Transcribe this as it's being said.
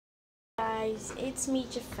guys, it's me,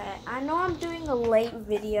 Jafet. I know I'm doing a late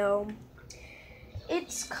video.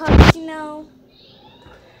 It's cause, me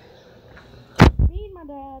and my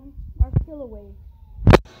dad are still awake.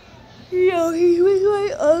 He's with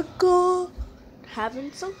my uncle,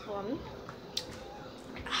 having some fun.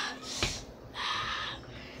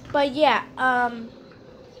 But yeah,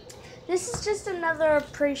 this is just another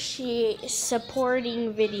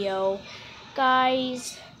supporting video,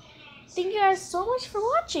 guys. Thank you guys so much for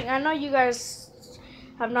watching. I know you guys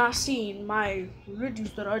have not seen my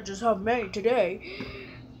videos that I just have made today.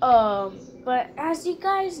 But as you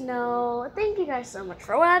guys know, thank you guys so much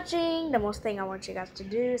for watching. The most thing I want you guys to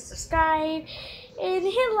do is subscribe and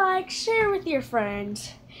hit like, share with your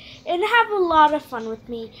friends, and have a lot of fun with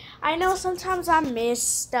me. I know sometimes I miss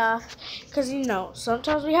stuff because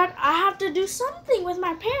sometimes I have to do something with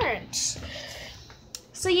my parents.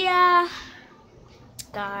 So yeah,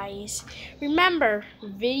 guys, remember,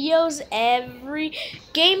 videos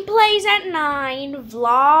gameplays at 9,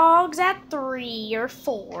 vlogs at 3 or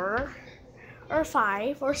 4 or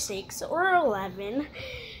 5 or 6 or 11,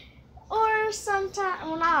 or sometimes,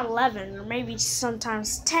 well, not 11, or maybe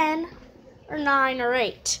sometimes 10 or 9 or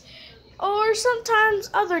 8, or sometimes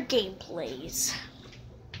other gameplays.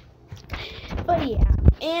 But yeah,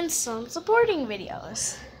 and some supporting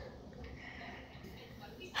videos.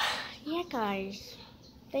 Yeah, guys,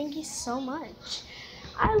 thank you so much.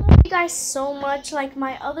 I love you guys so much. Like,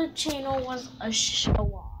 my other channel was a show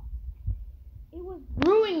off. It was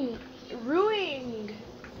ruining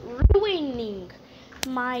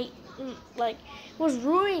my, it was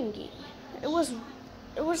ruining. It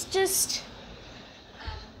was just.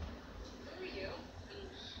 Who are you?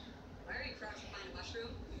 Why are you crouching behind a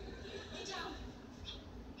mushroom? I don't.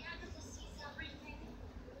 Agatha sees everything.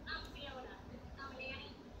 I'm Fiona. I'm a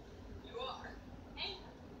nanny. You are. Hey,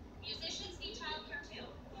 musicians need childcare too.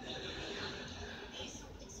 There's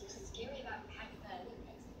something so scary about Agatha.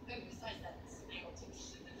 And besides that, snaggletooth.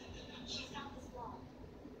 She's got this blog,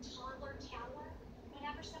 Toddler Tower.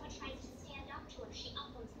 Whenever someone tries to stand up to her, she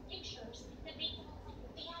uploads pictures that make them look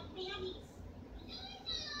like bad nannies.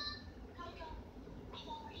 Gotta go. I've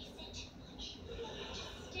already said too much.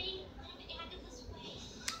 Just stay out of Agatha's way.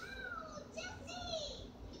 Oh,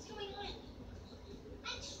 Jessie! What's going on?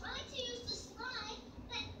 I tried to use the slide,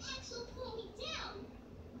 but Axel pulled me down.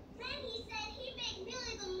 Then he said he'd make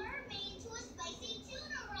Millie the mermaid into a spicy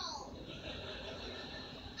tuna roll.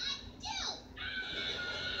 I do!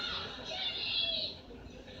 Jenny!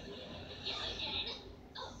 You again?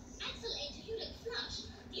 Oh, Axel ate you to flush.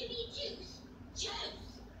 Do you need juice? Juice!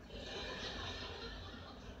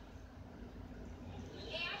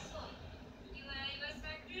 Hey, Axel. You a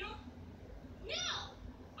smack-doodle? No!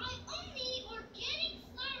 I only eat organic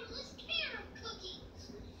flourless carob cookies.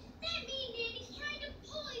 That mean Nanny's trying to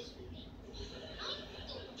poison me. I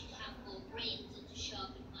thought you have more brains than to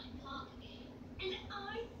shove in my pocket. And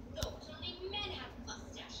I thought only men have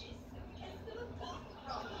mustaches. Guess who the book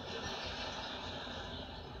from?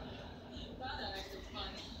 That Axel's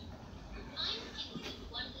fun. I'm giving you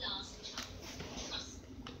one last chance. Trust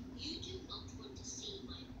me, you do not want to see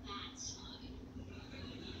my bad side.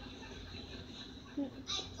 I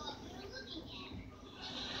thought we were looking at it.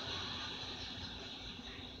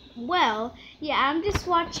 Well, yeah, I'm just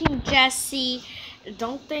watching Jessie.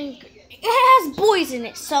 Don't think it has boys in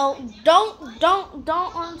it, so don't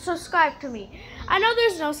unsubscribe to me. I know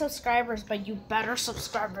there's no subscribers, but you better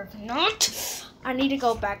subscribe. If not, I need to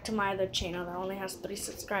go back to my other channel that only has 3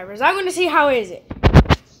 subscribers. I'm gonna see how is it.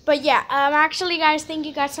 But yeah, actually, guys, thank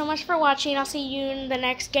you guys so much for watching. I'll see you in the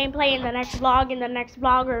next gameplay, in the next vlog, in the next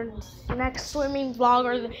vlog, or the next swimming vlog,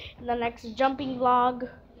 or in the next jumping vlog.